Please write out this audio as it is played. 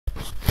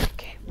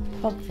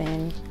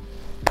something.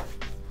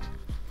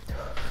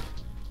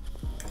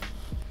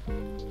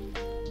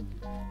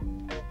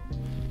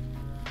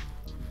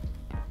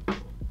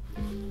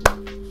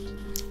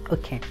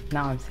 Okay,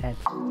 now I'm set.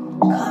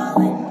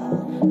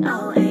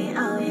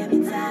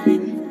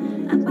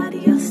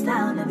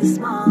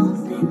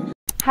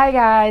 Hi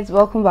guys,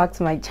 welcome back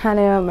to my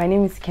channel. My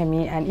name is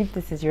Kemi, and if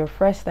this is your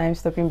first time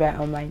stopping by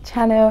on my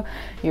channel,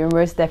 you're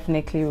most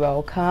definitely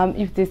welcome.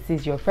 If this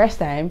is your first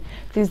time,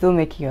 please don't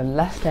make it your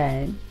last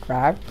time.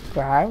 Grab.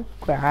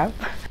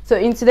 So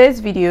in today's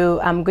video,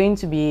 I'm going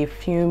to be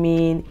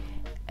filming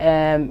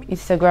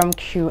Instagram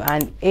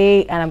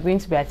Q&A, and I'm going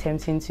to be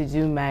attempting to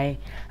do my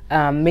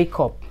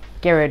makeup.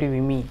 Get ready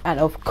with me. And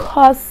of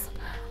course,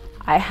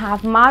 I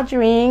have my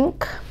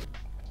drink.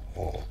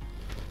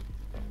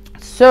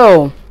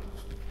 So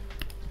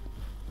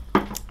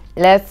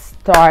let's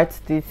start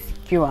this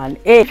Q&A.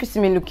 If you see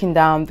me looking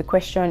down, the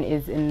question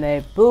is in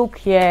the book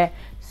here,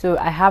 so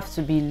I have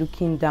to be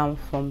looking down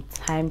from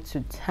time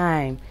to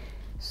time.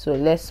 So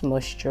let's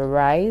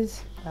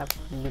moisturize. That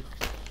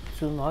looked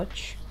too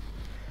much.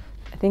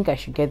 I think I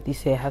should get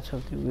this hair out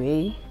of the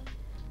way.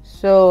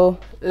 So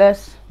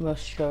let's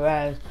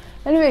moisturize.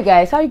 Anyway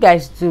guys, how you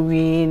guys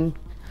doing?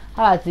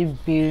 How has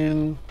it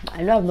been?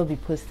 I know I've not been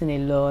posting a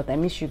lot. I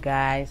miss you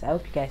guys. I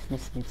hope you guys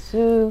miss me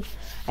too.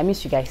 I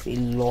miss you guys a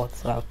lot.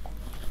 Like,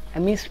 I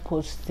miss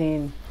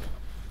posting,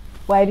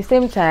 but at the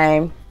same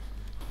time,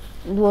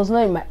 it was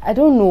not in my, I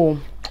don't know,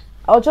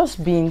 I was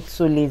just being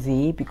so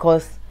lazy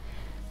because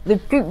the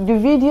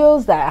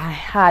videos that I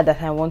had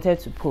that I wanted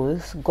to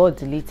post got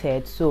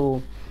deleted.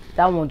 So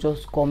that one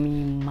just got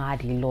me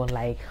mad a lot.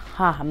 Like,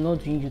 I'm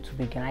not doing YouTube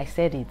again. I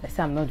said it. I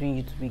said I'm not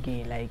doing YouTube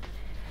again. Like,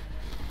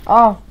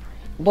 oh,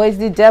 but it's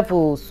the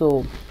devil.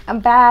 So I'm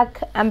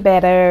back. I'm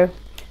better.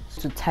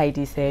 To tie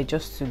this hair,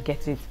 just to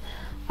get it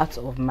out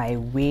of my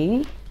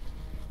way.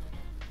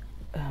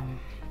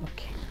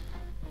 Okay.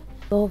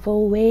 Over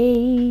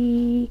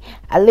way.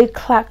 I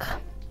look like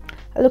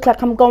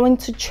I'm going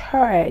to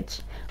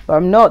church, but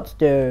I'm not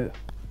though.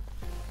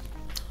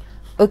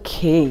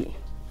 Okay.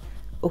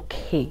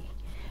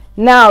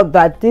 Now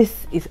that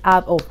this is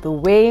out of the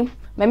way,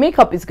 my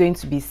makeup is going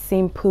to be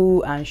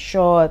simple and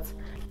short.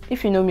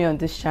 If you know me on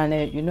this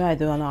channel, you know I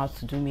don't know how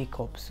to do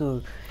makeup,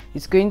 so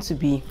it's going to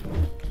be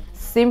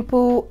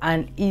simple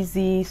and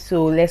easy.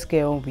 So let's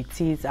get on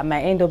with it. I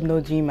might end up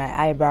not doing my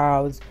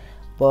eyebrows,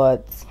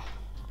 but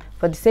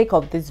for the sake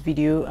of this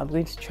video, I'm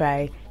going to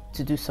try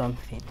to do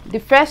something. The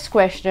first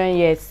question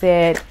here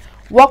said,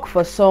 work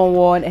for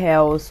someone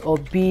else or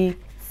be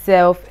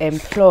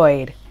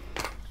self-employed.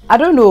 I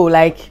don't know,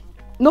 like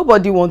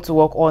nobody wants to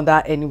work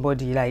under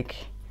anybody, like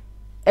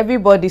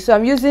everybody. So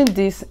I'm using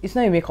this, it's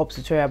not a makeup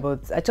tutorial,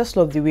 but I just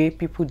love the way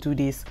people do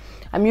this.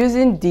 I'm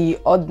using the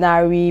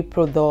Ordinary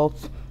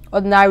product,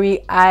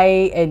 Ordinary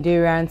Eye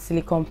Endurance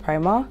Silicone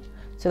Primer.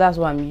 So that's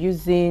what I'm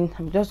using.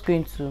 I'm just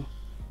going to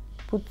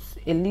put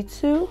a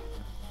little,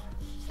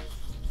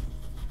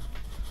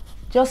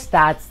 just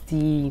that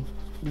the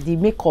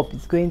makeup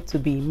is going to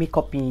be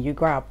makeup in you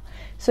grab.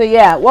 So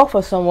yeah, work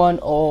for someone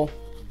or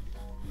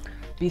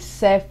be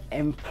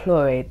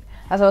self-employed.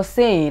 As I was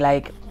saying,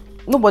 like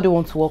nobody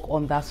wants to work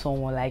under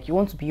someone. Like you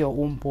want to be your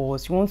own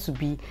boss, you want to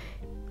be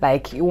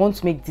like, you want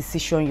to make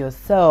decision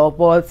yourself.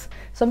 But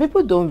some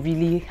people don't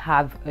really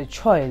have a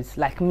choice.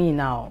 Like me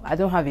now, I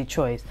don't have a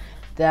choice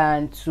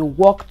than to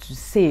work to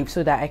save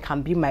so that I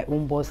can be my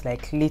own boss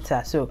like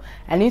later. So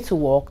I need to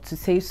work to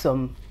save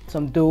some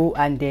dough,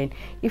 and then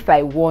if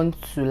I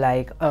want to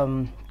like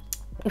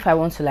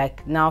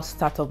now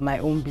start up my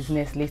own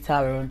business later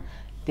on,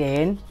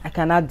 then I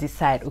cannot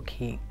decide,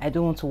 okay, I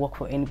don't want to work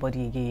for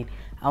anybody again.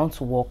 I want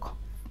to work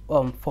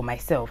for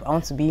myself. I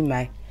want to be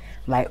my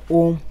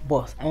own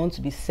boss. I want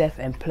to be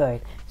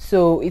self-employed.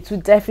 So it will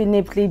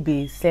definitely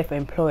be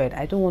self-employed.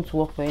 I don't want to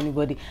work for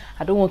anybody.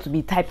 I don't want to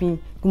be typing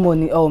good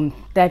morning,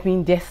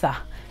 typing there sir,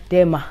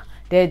 there ma,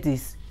 there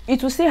this.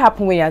 It will still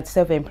happen when you're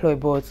self-employed,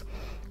 but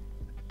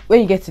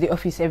when you get to the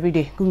office every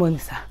day, good morning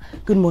sir,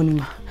 good morning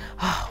ma,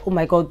 oh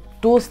my god,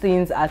 those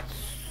things are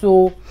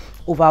so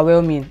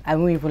overwhelming. I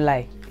won't even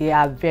lie, they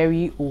are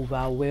very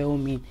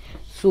overwhelming.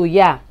 So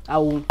yeah, I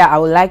would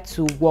like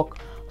to work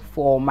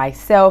for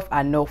myself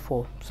and not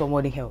for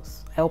somebody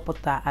else. I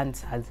hope that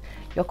answers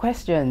your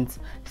questions.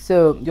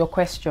 So your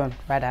question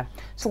rather.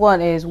 So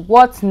one is,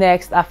 what's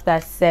next after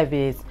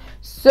service?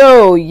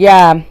 So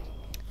yeah,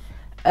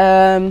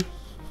 so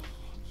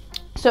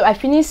I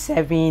finished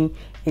serving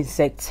in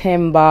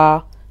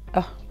September.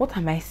 What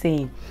am I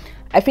saying?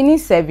 I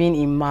finished serving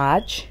in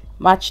March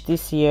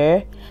this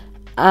year,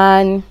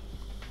 and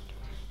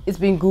it's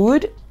been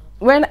good.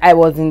 When I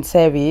was in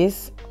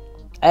service,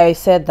 I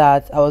said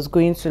that I was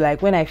going to,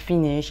 like, when I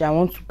finish, I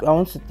want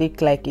to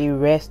take like a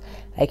rest,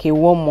 like a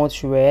 1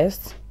 month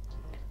rest.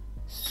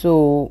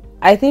 So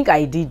I think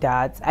I did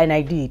that, and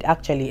I did.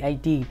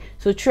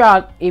 So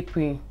throughout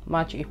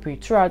March,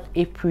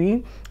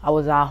 April, I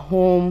was at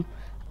home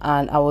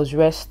and I was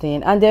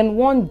resting. And then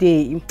one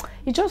day,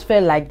 it just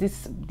felt like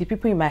the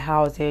people in my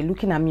house, they're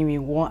looking at me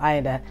with one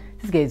eye that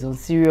this girl is on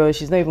serious,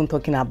 she's not even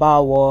talking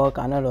about work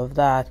and all of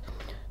that.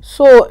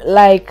 So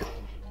like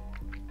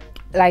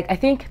I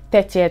think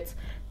 30th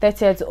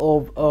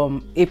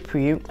of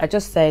April, I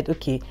just said,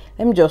 okay,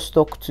 let me just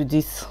talk to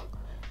these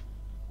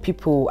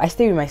people. I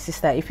stay with my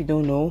sister, if you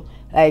don't know.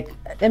 Like,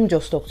 let me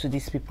just talk to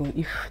these people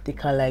if they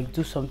can like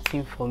do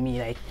something for me.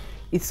 Like,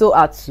 it's so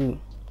hard to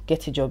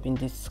get a job in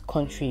this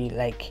country.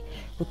 Like,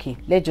 okay,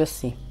 let's just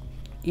see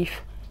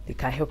if they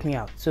can help me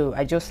out. So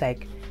I just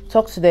like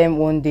talked to them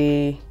one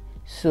day.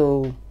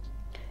 So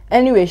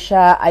anyway,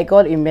 I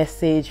got a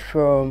message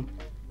from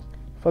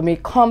a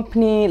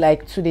company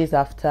like 2 days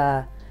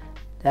after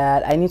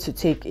that I need to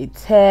take a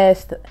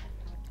test.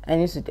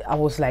 I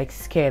was like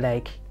scared.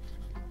 Like,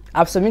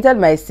 I've submitted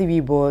my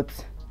CV, but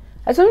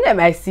I submitted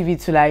my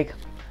CV to like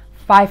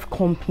 5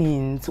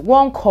 companies.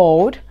 One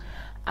called,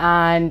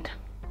 and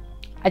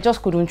I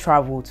just couldn't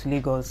travel to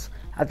Lagos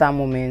at that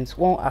moment.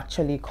 One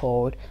actually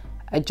called.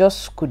 I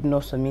just could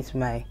not submit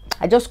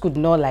I just could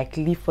not like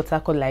leave Port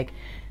Harcourt. Like,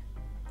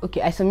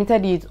 okay, I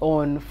submitted it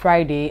on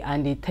Friday,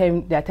 and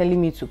they're telling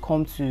me to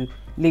come to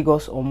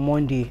Lagos on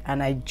Monday,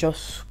 and I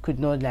just could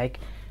not like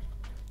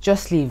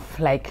just leave,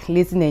 like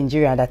lazy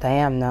Nigeria that I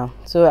am now.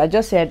 So I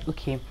just said,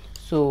 okay,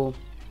 so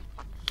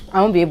I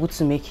won't be able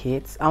to make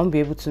it.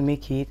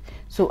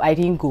 So I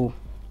didn't go.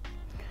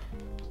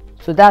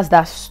 So that's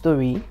that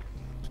story.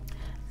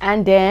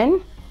 And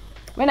then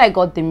when I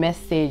got the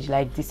message,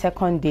 like the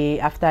second day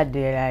after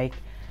I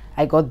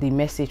got the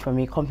message from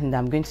a company that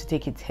I'm going to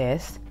take a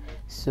test.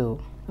 So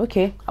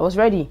okay, I was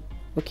ready.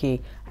 Okay,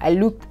 I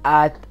looked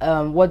at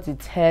what the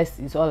test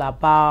is all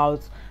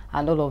about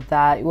and all of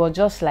that. It was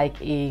just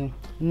like a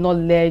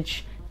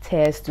knowledge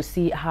test to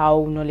see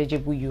how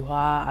knowledgeable you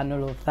are and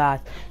all of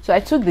that. So I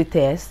took the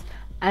test,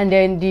 and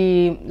then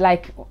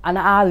like an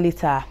hour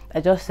later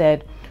I just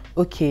said,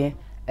 okay,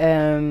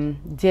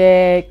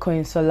 dear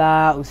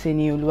Koinsola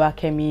Useni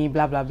Oluwakemi,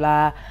 blah blah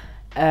blah,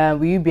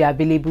 will you be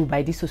available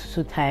by this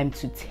so time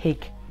for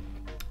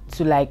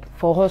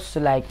us to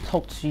like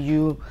talk to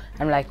you?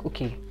 I'm like,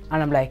 okay.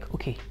 And I'm like,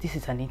 okay, this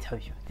is an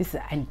interview.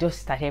 I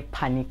just started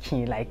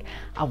panicking. Like,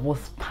 I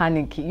was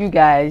panicking. You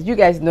guys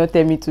don't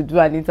tell me to do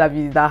an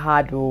interview is that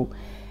hard though.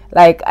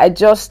 Like, I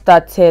just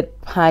started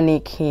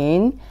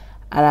panicking,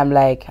 and I'm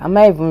like, am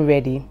I even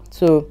ready?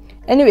 So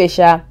anyway,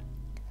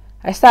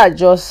 I start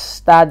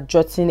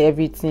jotting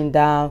everything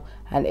down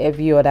and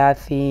every other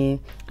thing.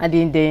 And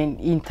then the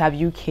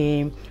interview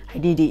came. I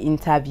did the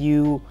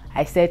interview.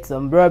 I said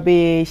some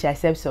rubbish. I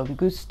said some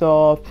good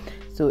stuff.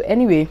 So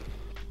anyway,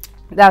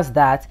 that's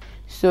that.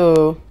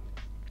 So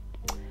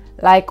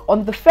like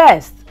on the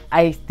 1st,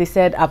 they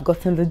said I've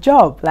gotten the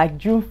job. Like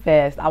June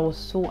 1st, I was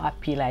so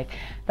happy. Like,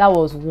 that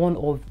was one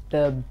of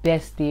the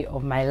best day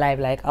of my life.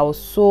 Like, I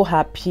was so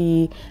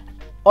happy.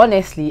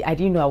 Honestly, I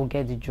didn't know I would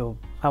get the job.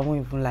 I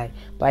won't even lie,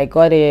 but I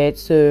got it.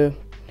 So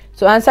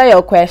to answer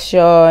your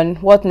question,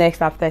 what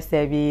next after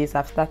service?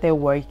 I've started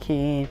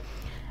working.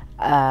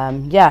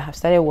 I've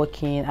started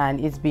working, and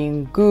it's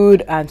been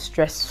good and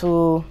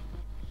stressful.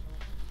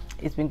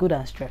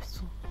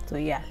 So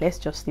yeah, let's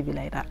just leave it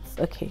like that.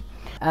 Okay.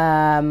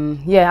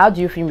 How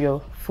do you film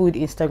your food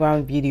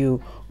Instagram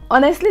video?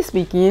 Honestly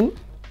speaking,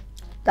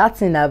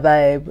 that's in a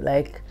vibe.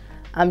 Like,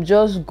 I'm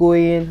just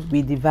going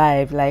with the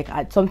vibe.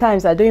 Like,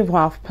 sometimes I don't even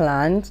have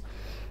plans.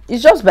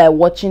 It's just by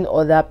watching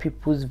other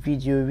people's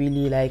video.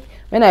 Really, like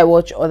when I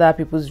watch other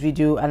people's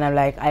video and I'm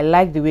like, I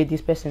like the way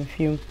this person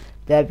filmed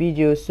their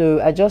video,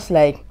 so I just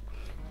like,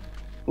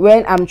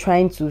 when I'm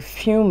trying to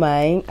film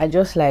mine, I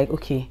just like,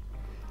 okay,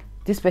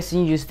 this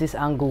person used this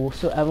angle,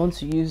 so I want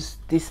to use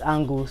this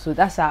angle. So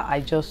that's how I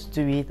just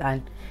do it.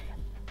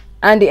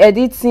 And the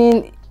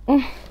editing,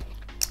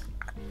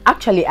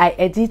 actually I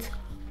edit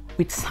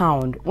with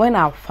sound. When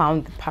I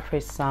found the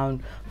perfect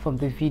sound from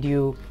the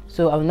video,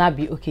 so I will not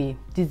be, okay,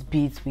 this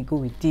beat we go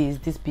with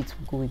this beat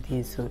we go with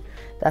this. So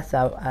that's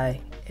how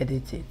I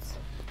edit it.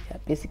 Yeah,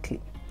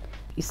 basically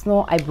it's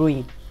not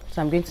eyebrowing,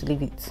 so I'm going to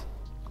leave it.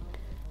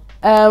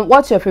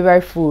 What's your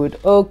favorite food?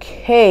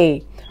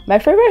 Okay, my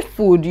favorite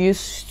food is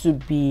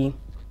still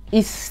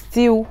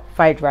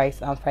fried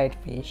rice and fried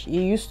fish. It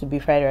used to be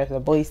fried rice,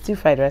 but it's still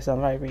fried rice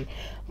and fried fish.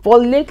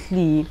 But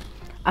lately,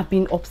 I've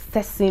been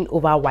obsessing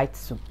over white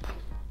soup.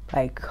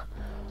 Like,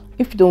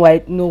 if you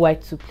don't know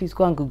white soup, please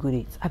go and Google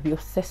it. I've been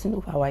obsessing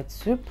over white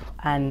soup,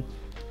 and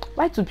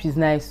white soup is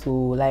nice. So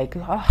like,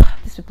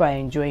 these people are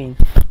enjoying.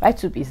 White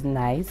soup is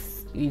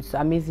nice. It's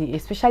amazing,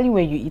 especially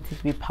when you eat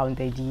it with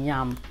pounded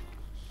yam.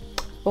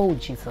 Oh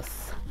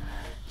Jesus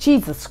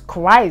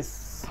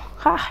Christ!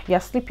 You're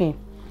sleeping.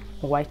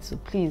 White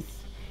soup, please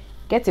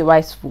get a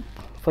white soup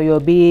for your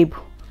babe,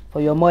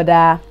 for your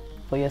mother,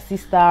 for your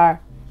sister.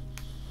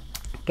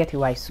 Get a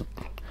white soup.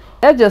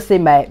 Let's just say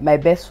my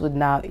best food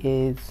now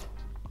is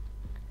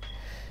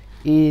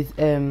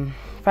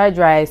fried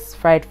rice,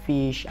 fried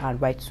fish, and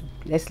white soup.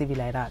 Let's leave it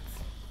like that.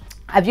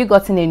 Have you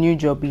gotten a new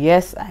job?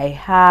 Yes, I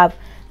have.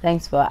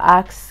 Thanks for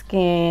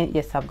asking.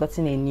 Yes, I've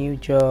gotten a new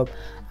job,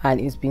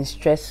 and it's been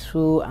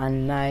stressful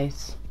and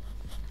nice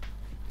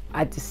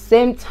at the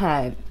same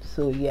time.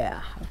 So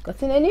yeah, I've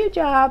gotten a new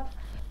job.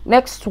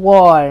 Next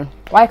one.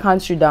 Why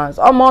can't you dance?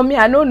 Oh, mommy,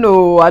 I don't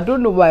know. I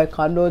don't know why I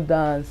cannot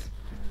dance.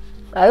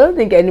 I don't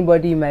think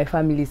anybody in my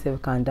family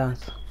self can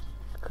dance.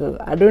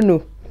 I don't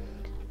know.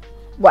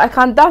 But I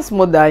can dance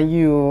more than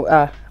you.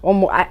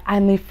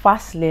 I'm a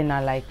fast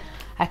learner. Like,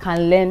 I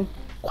can learn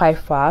quite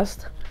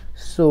fast.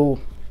 So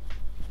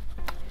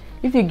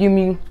if you give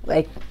me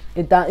like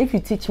if you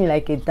teach me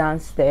like a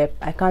dance step,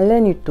 I can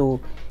learn it too.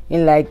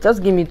 In like,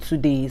 just give me 2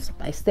 days,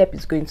 my step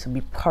is going to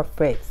be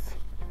perfect.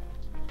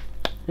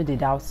 No, they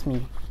doubt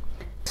me.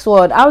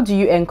 So how do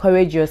you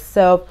encourage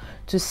yourself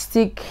to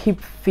still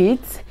keep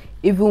fit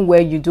even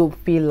when you don't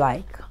feel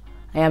like?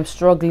 I am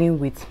struggling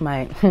with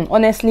my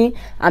honestly,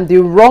 I'm the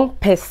wrong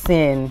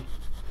person.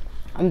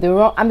 I'm the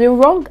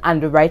wrong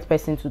and the right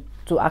person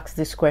to ask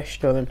this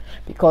question,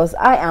 because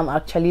I am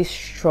actually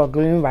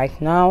struggling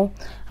right now.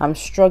 I'm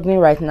struggling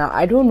right now.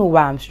 I don't know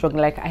why I'm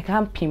struggling. Like, I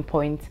can't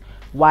pinpoint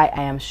why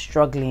I am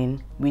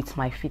struggling with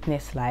my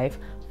fitness life,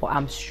 but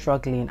I'm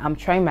struggling. I'm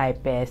trying my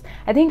best.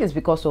 I think it's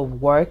because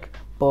of work,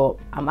 but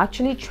I'm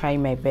actually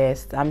trying my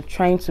best. I'm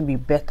trying to be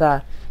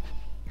better.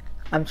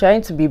 I'm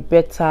trying to be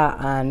better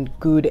and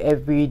good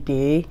every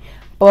day.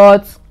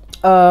 But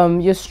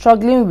you're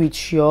struggling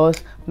with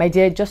yours, my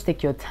dear. Just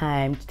take your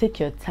time.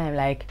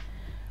 Like,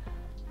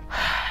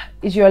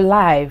 it's your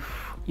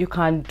life. You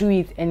can do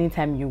it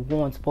anytime you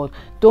want, but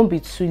don't be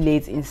too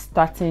late in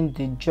starting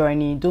the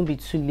journey. Don't be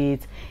too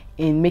late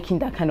in making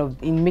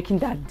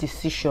that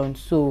decision.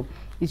 So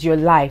it's your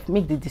life.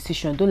 Make the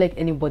decision. Don't let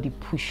anybody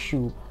push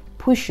you.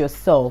 Push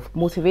yourself.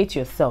 Motivate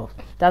yourself.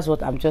 That's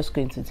what I'm just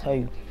going to tell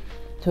you.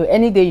 So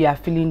any day you are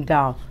feeling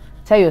down,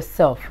 tell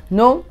yourself,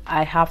 no,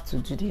 I have to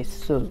do this.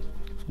 So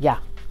yeah,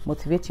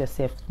 motivate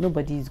yourself.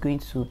 Nobody is going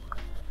to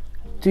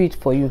do it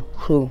for you.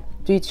 So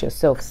do it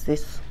yourself,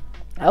 sis.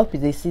 I hope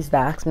it's a sis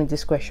that asked me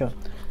this question.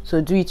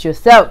 So do it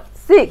yourself,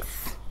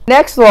 6.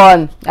 Next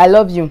one. I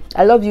love you.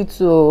 I love you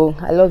too.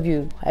 I love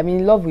you. I'm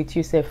in love with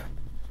you, Seth.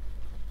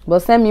 But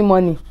send me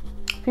money.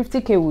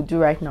 50K will do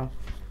right now.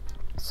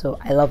 So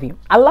I love you.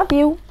 I love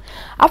you.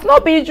 I've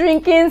not been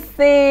drinking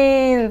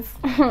since.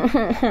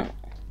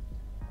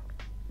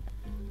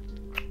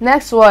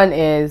 Next one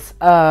is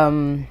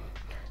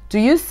do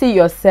you see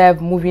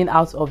yourself moving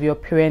out of your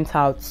parents'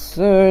 house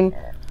soon?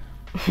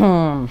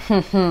 When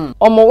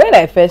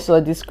I first saw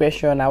this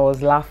question, I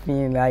was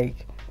laughing.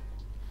 Like,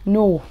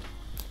 no,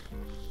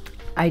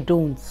 I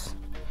don't.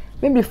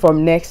 Maybe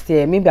from next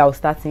year, maybe I'll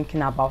start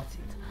thinking about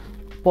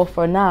it. But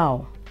for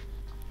now,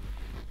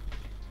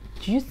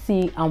 do you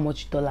see how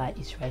much dollar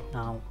is right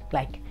now?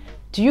 Like,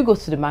 do you go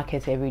to the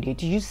market every day?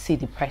 Do you see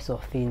the price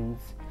of things?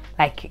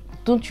 Like,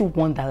 don't you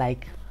wonder,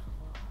 like,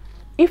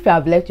 if you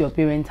have left your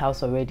parents'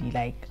 house already,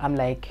 like, I'm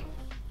like,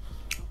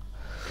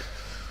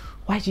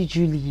 why did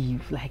you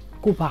leave? Like,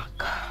 go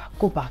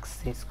back,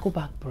 sis, go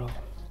back, bro.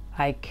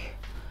 Like,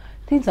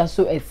 things are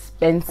so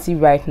expensive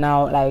right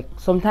now. Like,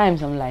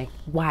 sometimes I'm like,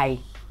 why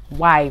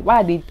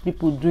are they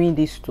people doing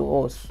this to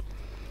us?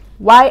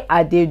 Why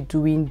are they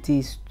doing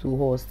this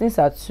to us? Things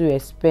are too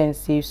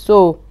expensive.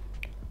 So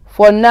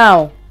for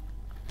now,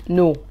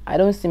 no, I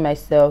don't see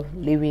myself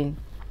leaving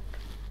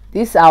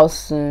this house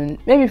soon.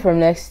 Maybe from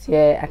next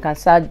year I can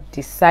start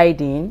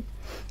deciding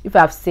if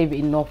I've saved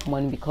enough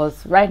money,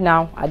 because right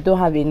now I don't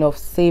have enough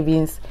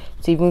savings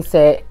to even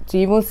say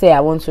I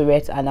want to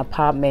rent an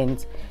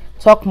apartment.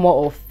 Talk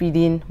more of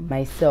feeding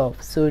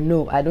myself. So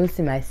no, I don't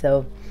see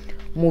myself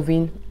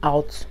moving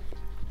out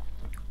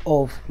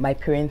of my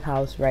parents'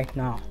 house right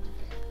now.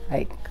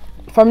 Like,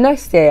 from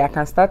next year I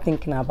can start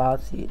thinking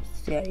about it.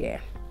 Yeah.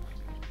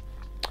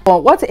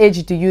 Well, what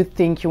age do you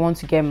think you want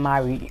to get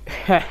married?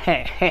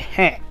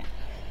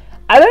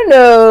 I don't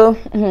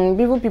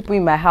know. People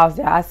in my house,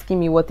 they're asking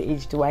me what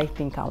age do I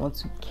think I want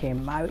to get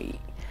married.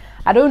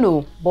 I don't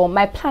know, but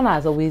my plan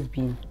has always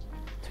been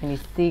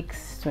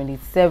 26,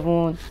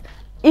 27.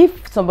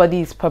 If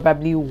somebody is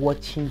probably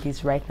watching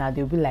this right now,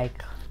 they'll be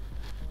like,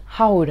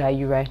 how old are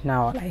you right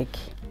now? Like,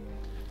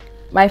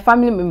 my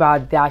family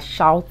members, they are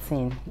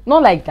shouting.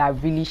 Not like they're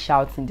really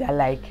shouting. They're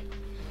like,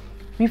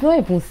 we've not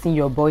even seen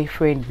your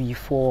boyfriend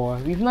before.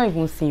 We've not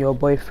even seen your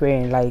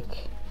boyfriend. Like,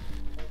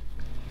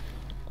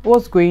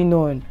 what's going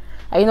on?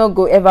 Are you not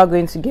ever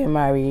going to get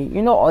married?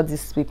 You know, all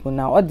these people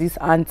now, all these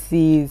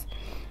aunties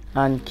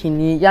and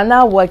kini, you're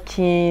now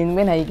working.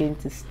 When are you going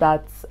to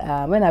start?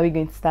 When are we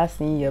going to start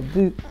seeing your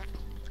book?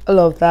 All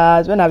of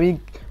that. When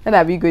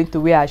are we going to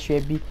wear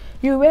ashwebi?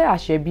 You wear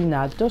ashwebi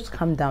now. Just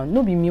calm down.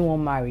 No be me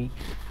won't marry.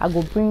 I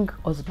go bring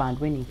husband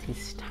when it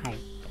is time.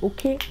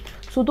 Okay?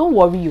 So don't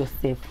worry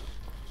yourself.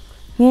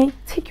 Yeah?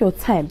 Take your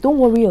time. Don't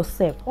worry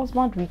yourself.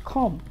 Husband will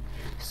come.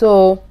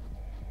 So,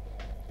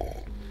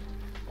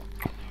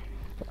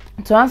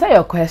 to answer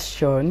your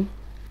question,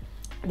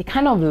 the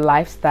kind of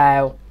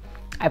lifestyle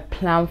I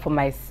plan for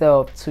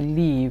myself to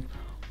live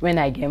when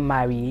I get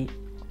married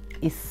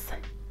is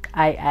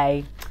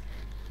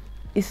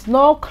it's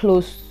not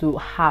close to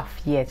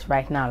half yet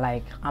right now.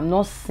 Like, I'm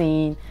not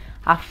seeing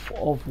half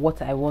of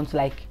what I want.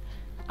 Like,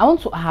 I want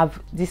to have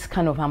this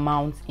kind of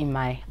amount in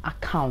my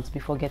account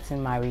before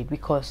getting married,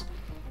 because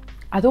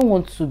I don't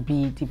want to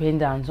be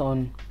dependent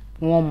on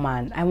one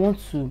man. I want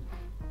to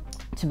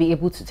be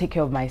able to take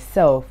care of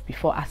myself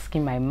before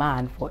asking my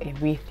man for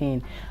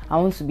everything. I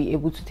want to be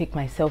able to take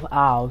myself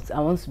out. I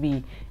want to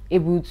be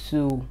able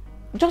to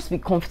just be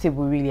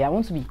comfortable, really. I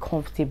want to be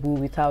comfortable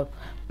without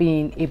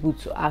being able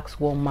to ask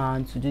one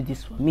man to do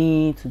this for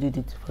me, to do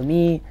this for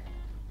me.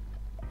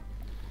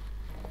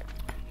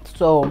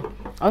 So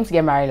I want to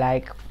get married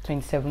like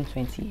 27,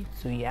 28.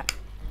 So yeah.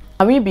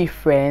 Can we be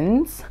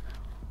friends?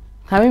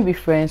 Can we be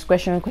friends?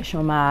 Question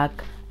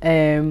mark.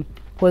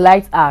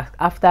 Polite ask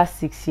after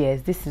 6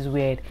 years. This is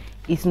weird.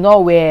 It's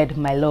not weird,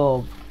 my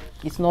love.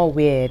 It's not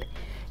weird.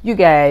 You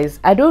guys,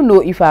 I don't know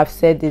if I've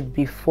said it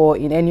before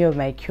in any of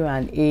my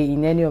Q&A,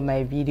 in any of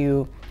my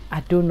video.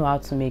 I don't know how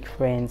to make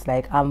friends.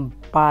 Like, I'm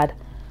bad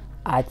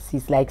at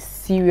it. Like,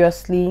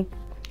 seriously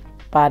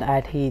bad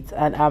at it.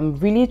 And I'm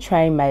really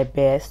trying my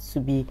best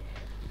to be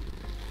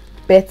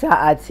better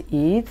at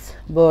it.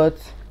 But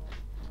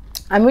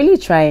I'm really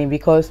trying,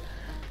 because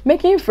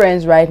making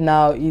friends right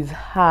now is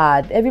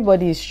hard.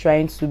 Everybody is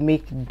trying to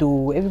make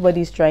dough.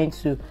 Everybody is trying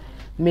to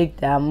make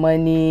their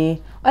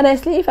money.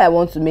 Honestly, if I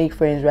want to make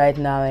friends right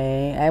now,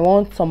 I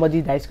want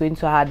somebody that is going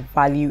to add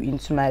value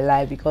into my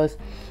life, because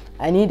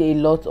I need a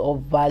lot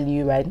of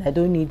value right now. I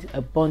don't need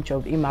a bunch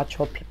of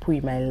immature people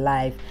in my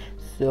life.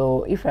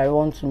 So if I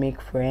want to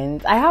make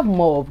friends, I have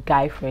more of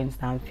guy friends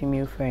than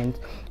female friends.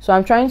 So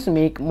I'm trying to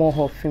make more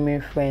of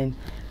female friends.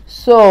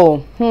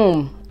 So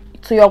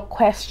to your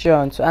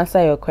question, to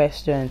answer your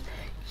question,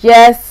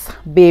 yes,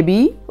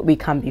 baby, we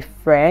can be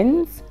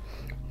friends,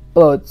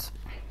 but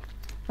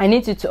I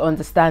need you to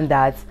understand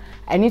that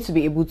I need to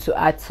be able to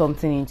add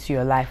something into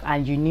your life,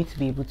 and you need to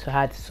be able to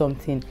add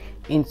something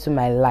into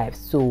my life,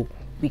 so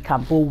we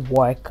can both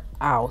work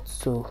out.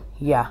 So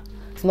yeah,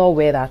 it's not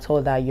weird at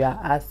all that you are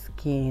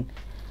asking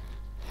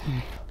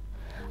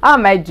how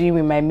am I doing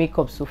with my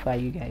makeup so far.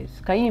 You guys,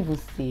 can you even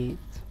see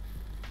it?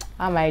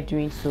 How am I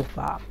doing so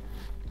far?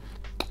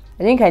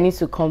 I think I need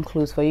to come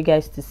close for you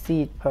guys to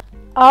see it.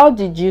 How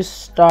did you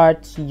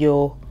start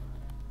your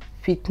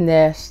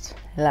fitness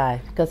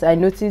life? Because I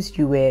noticed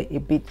you were a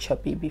bit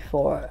chubby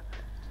before.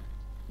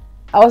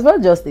 I was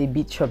not just a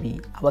bit chubby,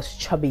 I was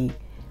chubby.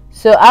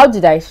 So how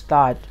did I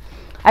start?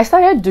 I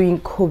started doing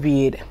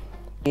COVID.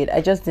 I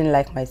just didn't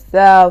like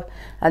myself,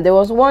 and there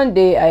was one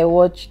day I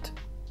watched,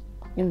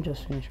 let me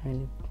just finish my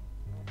lip.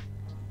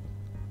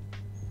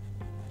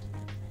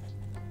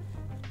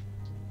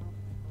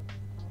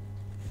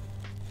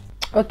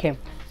 Okay,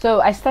 so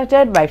I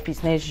started my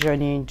fitness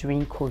journey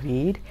during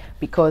COVID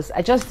because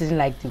I just didn't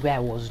like the way I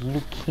was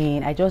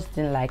looking. I just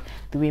didn't like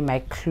the way my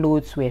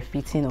clothes were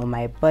fitting on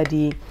my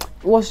body.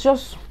 It was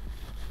just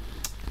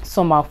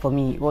somehow for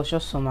me. It was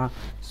just somehow.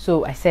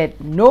 So I said,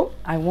 no,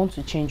 I want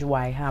to change who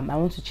I am. I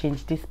want to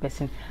change this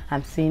person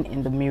I'm seeing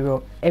in the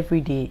mirror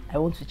every day. I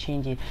want to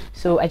change it.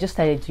 So I just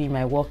started doing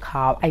my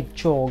workout. I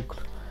jogged.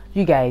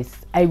 You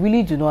guys, I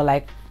really do not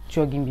like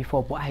jogging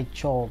before, but I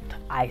jogged.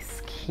 I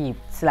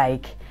skipped.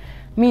 Like,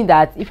 mean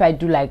that if I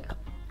do like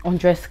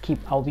 100 skip,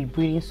 I'll be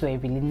breathing so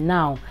heavily.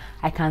 Now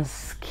I can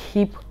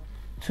skip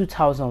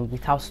 2000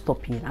 without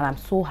stopping, and I'm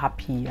so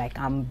happy. Like,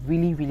 I'm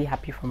really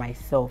happy for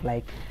myself.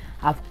 Like,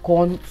 I've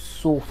gone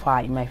so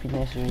far in my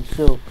fitness journey,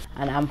 so,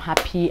 and I'm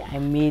happy I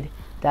made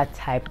that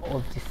type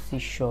of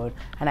decision,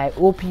 and I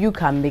hope you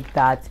can make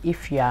that.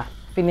 If you are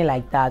feeling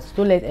like that,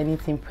 don't let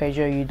anything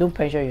pressure you. Don't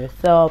pressure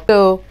yourself.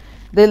 So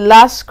the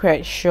last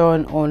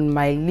question on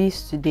my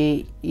list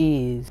today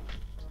is,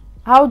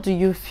 how do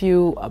you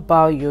feel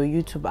about your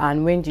YouTube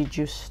and when did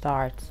you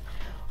start?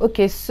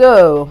 Okay,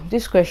 so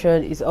this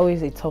question is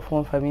always a tough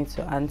one for me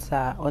to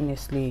answer,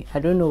 honestly. I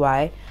don't know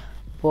why,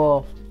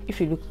 but if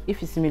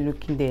you see me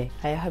looking there,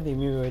 I have a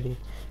mirror there.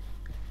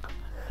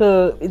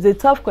 So it's a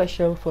tough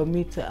question for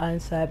me to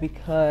answer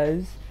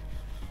because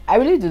I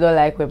really do not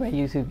like where my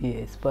YouTube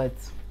is, but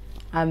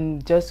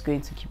I'm just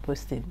going to keep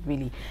posting,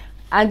 really.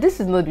 And this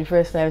is not the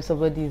first time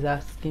somebody is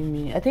asking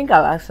me. I think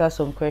I'll answer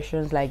some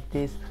questions like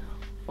this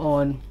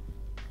on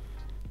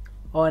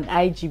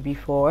IG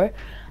before.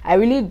 I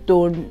really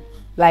don't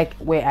like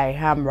where I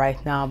am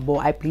right now, but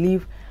I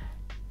believe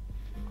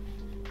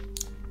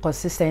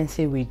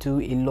consistency will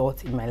do a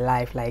lot in my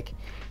life. Like,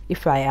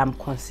 if I am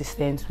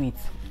consistent with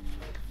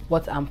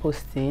what I'm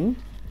posting,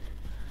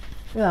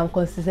 if I'm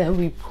consistent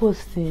with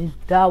posting,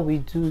 that will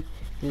do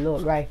a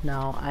lot right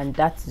now, and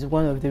that is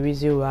one of the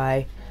reasons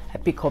why I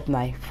pick up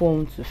my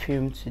phone to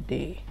film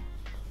today.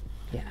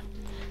 Yeah,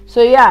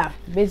 so yeah,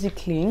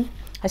 basically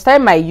I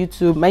started my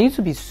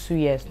YouTube is 2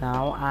 years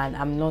now, and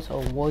I'm not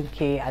on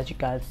 1K, as you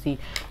can see.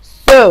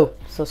 So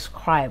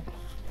subscribe.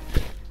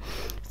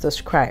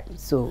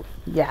 So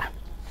yeah.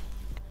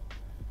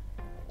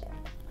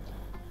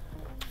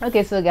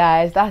 Okay, so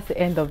guys, that's the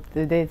end of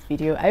today's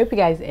video. I hope you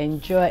guys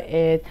enjoy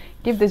it.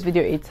 Give this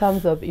video a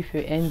thumbs up if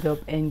you end up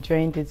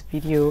enjoying this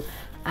video,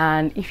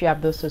 and if you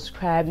have not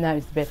subscribed, now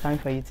is the best time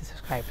for you to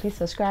subscribe. Please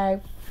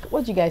subscribe.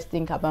 What do you guys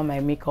think about my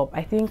makeup?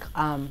 I think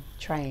I'm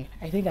trying.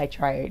 I think I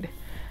tried.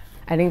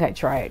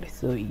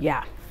 So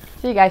yeah,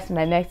 see you guys in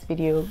my next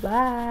video.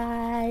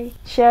 Bye.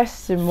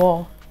 Cheers to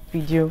more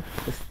video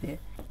was there.